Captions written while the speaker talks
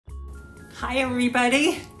Hi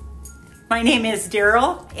everybody, my name is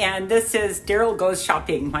Daryl and this is Daryl Goes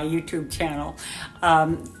Shopping, my YouTube channel.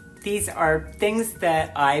 These are things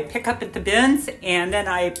that I pick up at the bins and then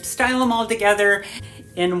I style them all together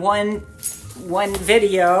in one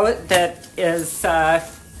video that is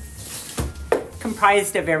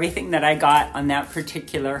comprised of everything that I got on that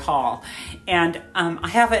particular haul. And I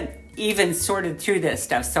haven't even sorted through this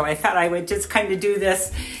stuff, so I thought I would just kind of do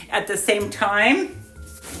this at the same time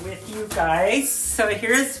with you guys. So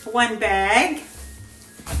here's one bag.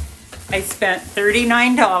 I spent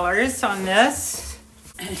 $39 on this.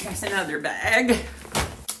 And here's another bag.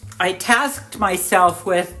 I tasked myself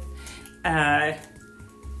with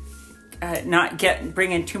not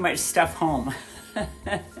bringing too much stuff home.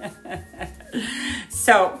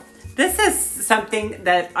 So this is something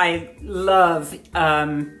that I love,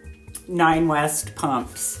 9 West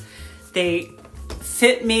pumps. They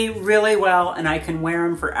fit me really well and I can wear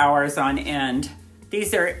them for hours on end.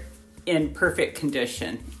 These are in perfect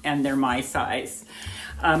condition and they're my size.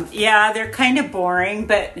 Yeah, they're kind of boring,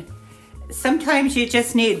 but sometimes you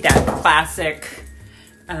just need that classic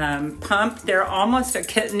pump. They're almost a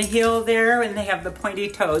kitten heel there and they have the pointy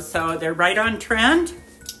toes, so they're right on trend.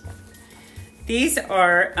 These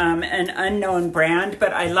are an unknown brand,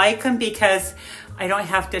 but I like them because I don't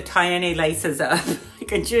have to tie any laces up. I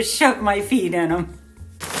can just shove my feet in them.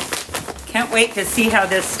 Can't wait to see how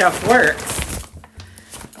this stuff works.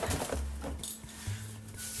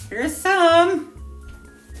 Here's some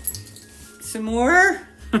more.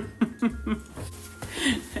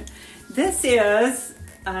 This is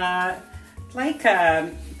like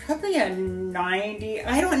probably a 90,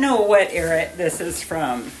 I don't know what era this is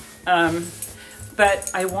from. But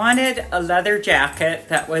I wanted a leather jacket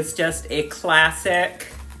that was just a classic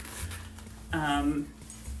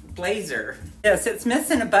blazer. Yes, it's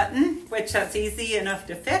missing a button, which that's easy enough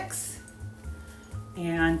to fix.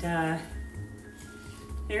 And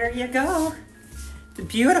there you go. It's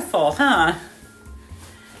beautiful, huh?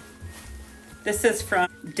 This is from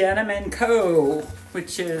Denim & Co.,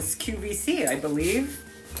 which is QVC, I believe.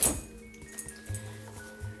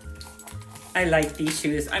 I like these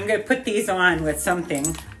shoes. I'm gonna put these on with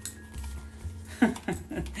something.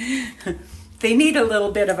 They need a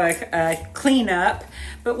little bit of a cleanup,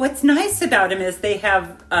 but what's nice about them is they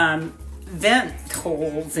have vent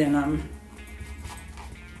holes in them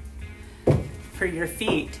for your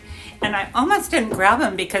feet. And I almost didn't grab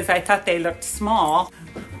them because I thought they looked small.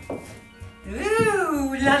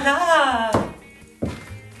 Ooh la la!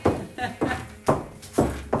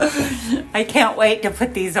 I can't wait to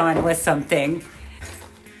put these on with something.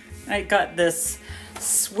 I got this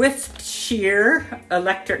Swift shear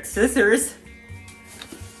electric scissors.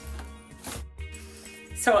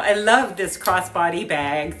 So I love this crossbody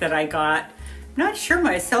bag that I got. I'm not sure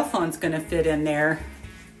my cell phone's gonna fit in there.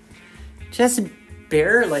 Just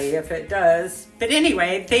barely, if it does. But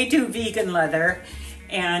anyway, they do vegan leather.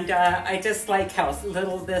 And I just like how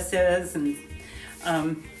little this is. And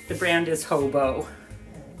the brand is Hobo.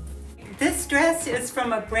 This dress is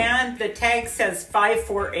from a brand, the tag says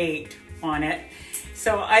 548 on it.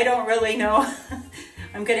 So I don't really know.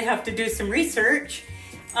 I'm gonna have to do some research.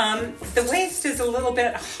 The waist is a little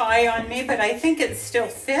bit high on me, but I think it still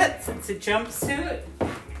fits. It's a jumpsuit.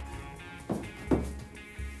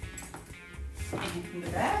 And from the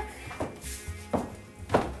back.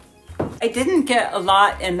 I didn't get a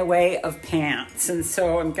lot in the way of pants, and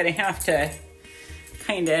so I'm gonna have to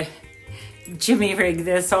kind of jimmy rig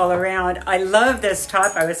this all around. I love this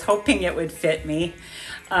top. I was hoping it would fit me.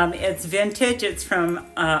 It's vintage. It's from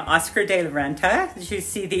Oscar de la Renta. As you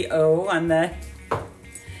see the O on the...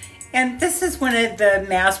 And this is one of the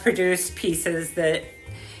mass-produced pieces that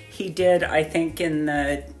he did, I think, in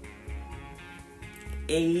the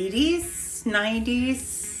 80s,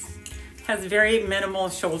 90s. Has very minimal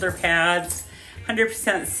shoulder pads,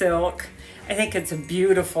 100% silk. I think it's a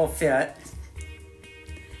beautiful fit.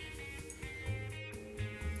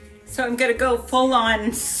 So I'm gonna go full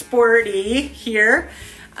on sporty here.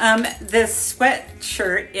 This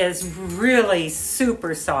sweatshirt is really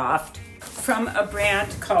super soft from a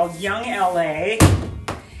brand called YoungLA.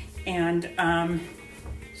 And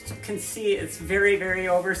as you can see, it's very, very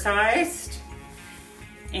oversized.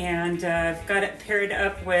 And I've got it paired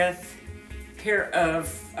up with a pair of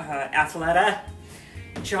Athleta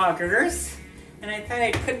joggers. And I thought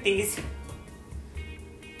I'd put these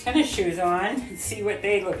tennis shoes on and see what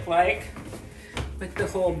they look like with the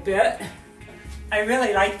whole bit. I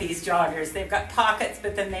really like these joggers. They've got pockets,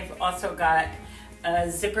 but then they've also got a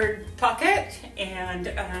zippered pocket, and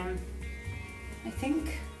I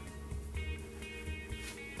think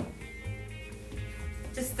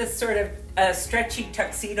Just this sort of stretchy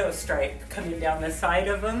tuxedo stripe coming down the side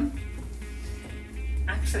of them.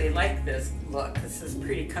 Actually, I like this look. This is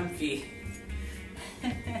pretty comfy.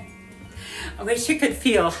 I wish you could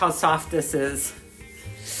feel how soft this is.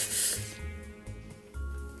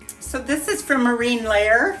 So this is from Marine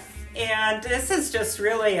Layer, and this is just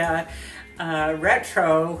really a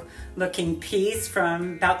retro looking piece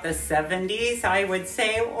from about the 70s, I would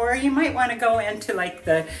say, or you might want to go into like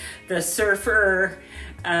the surfer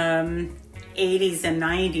 80s and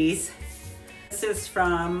 90s. This is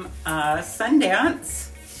from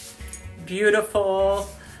Sundance. Beautiful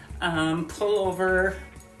pullover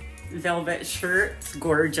velvet shirt. It's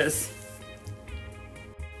gorgeous.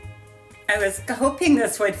 I was hoping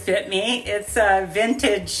this would fit me. It's a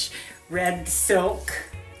vintage red silk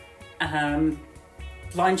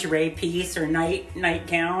lingerie piece or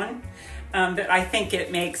nightgown, but I think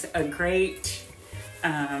it makes a great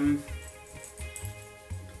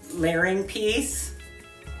layering piece.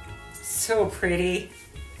 So pretty.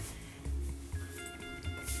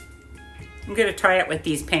 I'm gonna try it with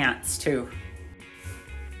these pants too.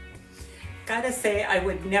 Gotta say, I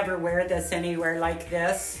would never wear this anywhere like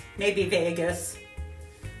this. Maybe Vegas.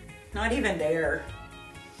 Not even there.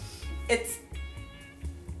 It's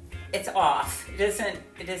off. It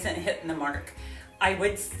isn't hitting the mark.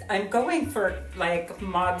 I'm going for like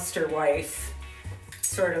mobster wife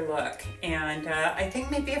sort of look, and I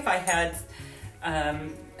think maybe if I had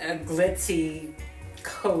a glitzy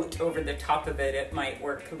coat over the top of it, it might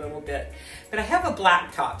work a little bit. But I have a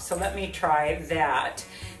black top, so let me try that.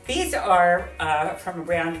 These are from a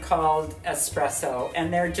brand called Espresso,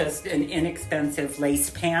 and they're just an inexpensive lace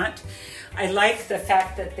pant. I like the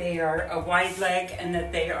fact that they are a wide leg and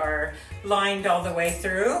that they are lined all the way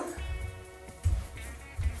through.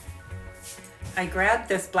 I grabbed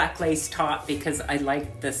this black lace top because I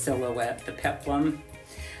like the silhouette, the peplum.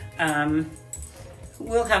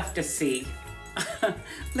 We'll have to see.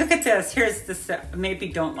 Look at this. Here's the, maybe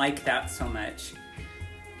don't like that so much.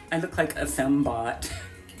 I look like a fembot.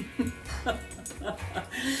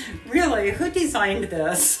 Really, who designed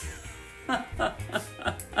this?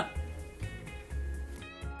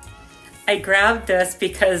 I grabbed this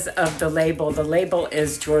because of the label. The label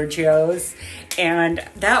is Georgio's, and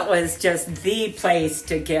that was just the place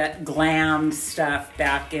to get glam stuff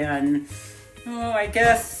back in, oh, I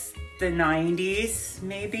guess the 90s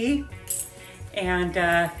maybe.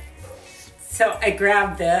 And so I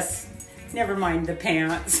grabbed this, never mind the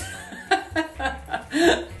pants.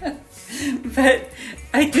 But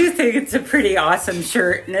I do think it's a pretty awesome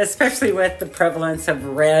shirt, and especially with the prevalence of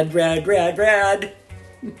red, red, red, red.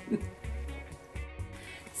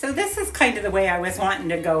 So this is kind of the way I was wanting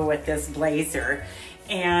to go with this blazer,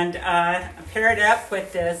 and pair it up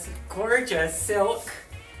with this gorgeous silk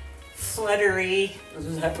fluttery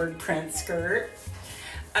leopard print skirt.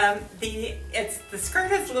 The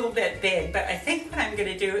skirt is a little bit big, but I think what I'm going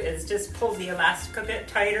to do is just pull the elastic a bit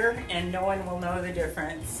tighter, and no one will know the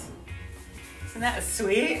difference. Isn't that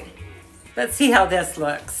sweet? Let's see how this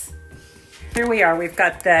looks. Here we are. We've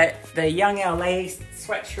got the YoungLA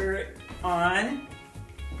sweatshirt on,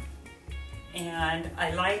 and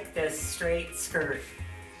I like this straight skirt.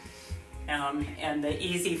 And the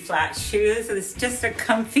easy flat shoes. It's just a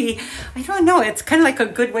comfy, I don't know, it's kind of like a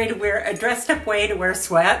good way to wear, a dressed up way to wear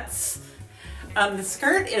sweats. The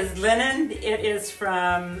skirt is linen. It is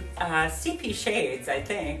from CP Shades, I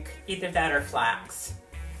think. Either that or flax.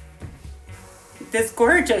 This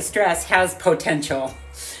gorgeous dress has potential.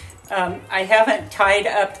 I haven't tied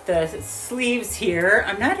up the sleeves here.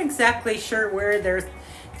 I'm not exactly sure where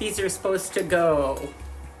these are supposed to go.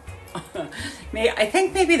 I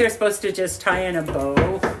think maybe they're supposed to just tie in a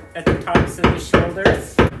bow at the tops of the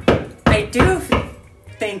shoulders. I do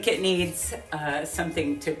think it needs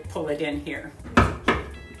something to pull it in here.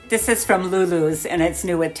 This is from Lulu's, and it's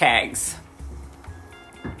new with tags.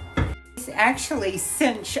 These actually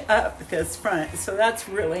cinch up this front, so that's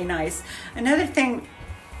really nice. Another thing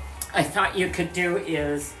I thought you could do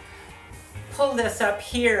is pull this up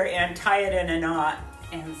here and tie it in a knot.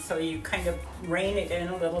 And so you kind of rein it in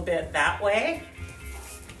a little bit that way.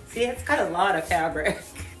 See, it's got a lot of fabric.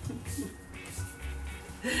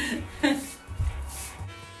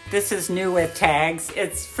 This is new with tags.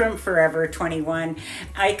 It's from Forever 21.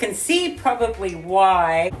 I can see probably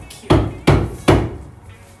why.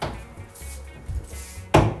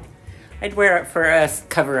 I'd wear it for a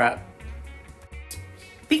cover-up.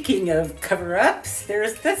 Speaking of cover-ups,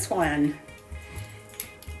 there's this one.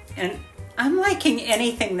 And I'm liking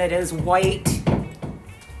anything that is white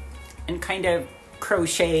and kind of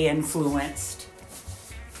crochet influenced.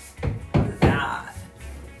 Look at that.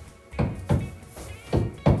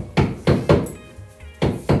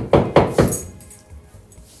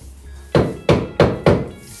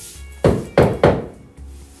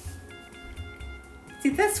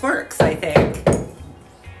 this works, I think.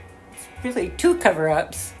 It's really 2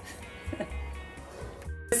 cover-ups.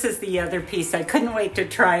 This is the other piece I couldn't wait to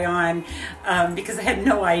try on because I had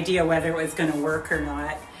no idea whether it was going to work or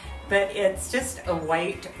not. But it's just a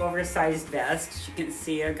white oversized vest. As you can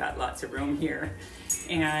see, I got lots of room here.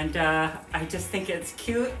 And I just think it's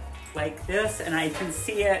cute like this, and I can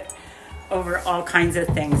see it over all kinds of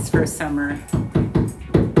things for summer.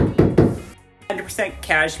 100%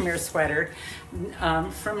 cashmere sweater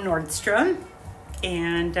from Nordstrom,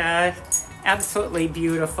 and absolutely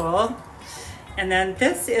beautiful. And then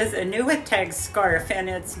this is a new tag scarf, and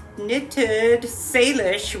it's knitted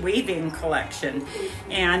Salish weaving collection.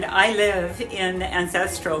 And I live in the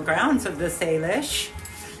ancestral grounds of the Salish,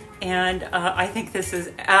 and I think this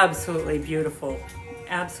is absolutely beautiful,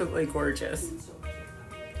 absolutely gorgeous.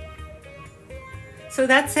 So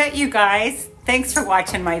that's it, you guys. Thanks for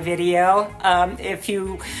watching my video. If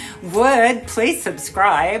you would, please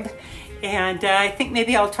subscribe. And I think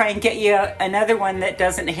maybe I'll try and get you another one that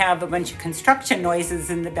doesn't have a bunch of construction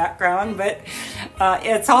noises in the background, but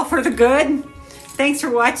it's all for the good. Thanks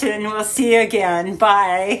for watching. We'll see you again.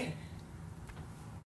 Bye.